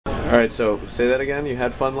Alright, so say that again. You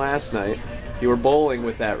had fun last night. You were bowling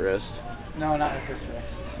with that wrist. No, not with this wrist.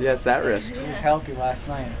 Yes, that wrist. It was healthy last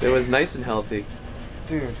night. It was nice and healthy.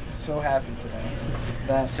 Dude, so happy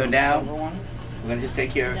today. So now, we're going to just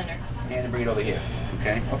take your hand and bring it over here,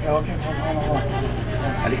 okay? Okay, hold on.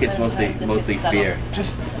 I think it's mostly fear. Just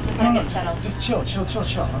chill.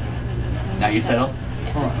 Now you settled?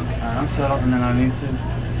 Hold on. I'm settled, and then I need to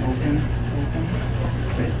open.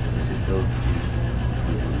 This is still...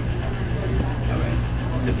 Alright.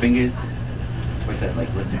 The fingers, what's that, like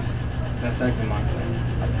listeners? That's actually mine.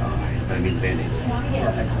 Oh, but I mean the band-aid.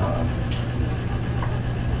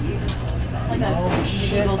 Oh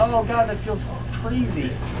shit. Oh god, that feels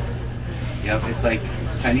crazy. Yep, it's like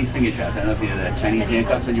Chinese finger traps. I don't know if you know that. Chinese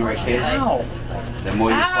handcuffs when you were a kid. Ow! The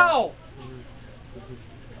more you Ow!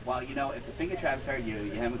 Well, you know, if the finger traps hurt you,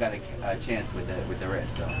 you haven't got a chance with the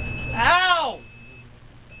wrist, so. Ow!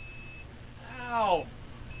 Ow!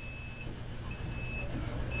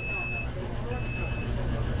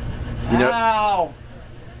 You know, Ow!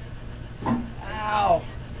 Ow!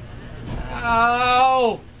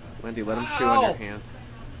 Ow! Wendy, let him chew on your hand.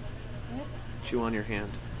 Chew on your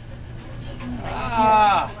hand.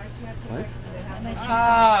 Ah! What?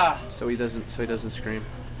 Ah! So he doesn't scream.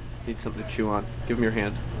 Need something to chew on. Give him your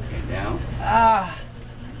hand. Okay, down. Ah!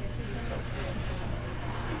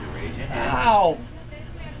 Raise your hand. Ow!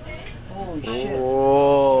 Holy shit!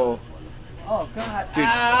 Oh. Oh god! Dude.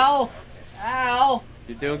 Ow! Ow!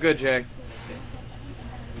 You're doing good, Jay.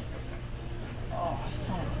 Oh,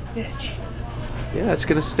 son of a bitch! Yeah, it's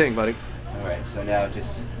gonna sting, buddy. Alright, so now just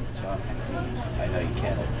I know you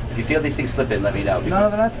can. If you feel these things slipping, let me know. No,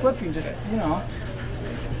 they're not slipping. Just a little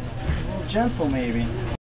gentle, maybe.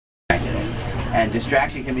 And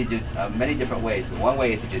distraction can be many different ways. One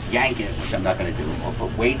way is to just yank it, which I'm not going to do, or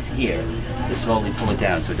put weights here to slowly pull it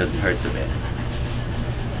down so it doesn't hurt so bad.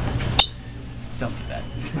 Don't do that.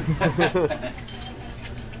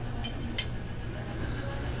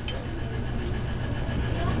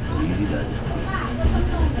 Easy does it.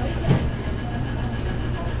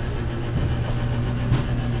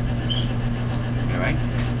 All right.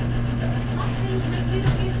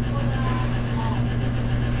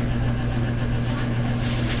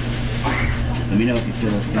 Let me know if you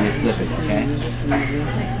feel the finger slipping, okay?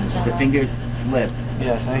 If the fingers slip,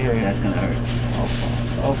 Yes, I hear you. that's going to hurt. Oh fuck.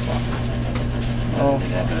 Oh fuck. Oh.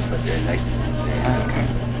 That's going to put very nice. Okay.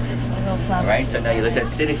 Alright, so now you let that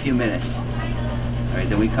sit a few minutes. Alright,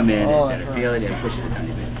 then we come in and try to feel it and push it a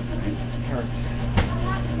tiny bit. Right? It hurts.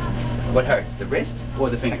 What hurts? The wrist or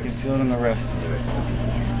the I finger? can feel it in the wrist. The wrist.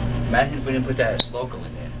 Imagine if we didn't put that local in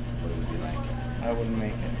there. What it would be like. I wouldn't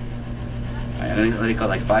make it. Alright, I'm going to let it go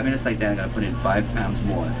like 5 minutes like that. I'm going to put in 5 pounds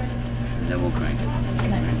more. And then we'll crank it.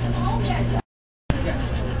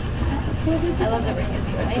 I love that we're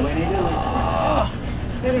using That's the way they do it.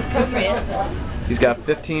 Very appropriate. He's got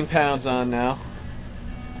 15 pounds on now.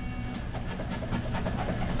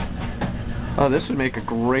 Oh, this would make a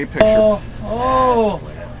great picture. Oh!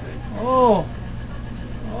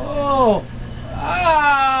 Ow!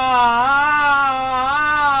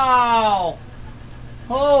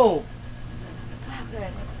 Oh!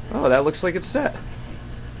 Oh, that looks like it's set.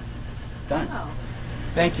 Done.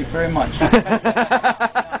 Thank you very much. I'm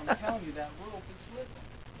telling you, that rope is slipping.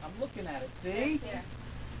 I'm looking at it, see? Yeah.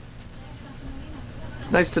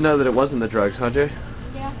 Nice to know that it wasn't the drugs, huh, Jay?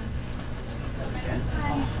 Yeah.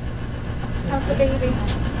 How's the baby?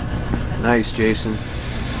 Nice, Jason.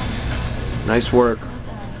 Nice work.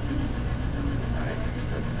 Alright,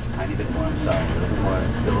 a tiny bit more. I'm sorry. A little more.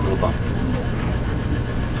 Still a little bump.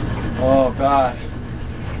 Oh, gosh.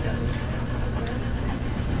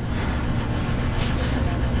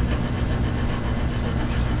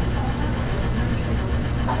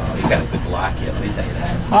 Oh, you got a good block here. Let me tell you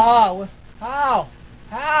that. How?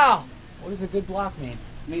 What does a good block mean?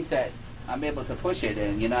 It means that I'm able to push it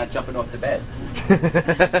and you're not jumping off the bed.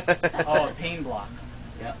 Oh, a pain block.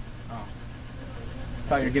 Yep. Oh. I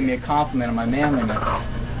thought you were giving me a compliment on my manliness.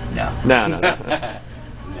 No. No. No.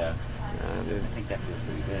 Dude. I think that feels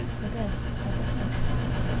pretty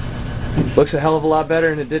good. Looks a hell of a lot better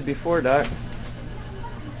than it did before, Doc.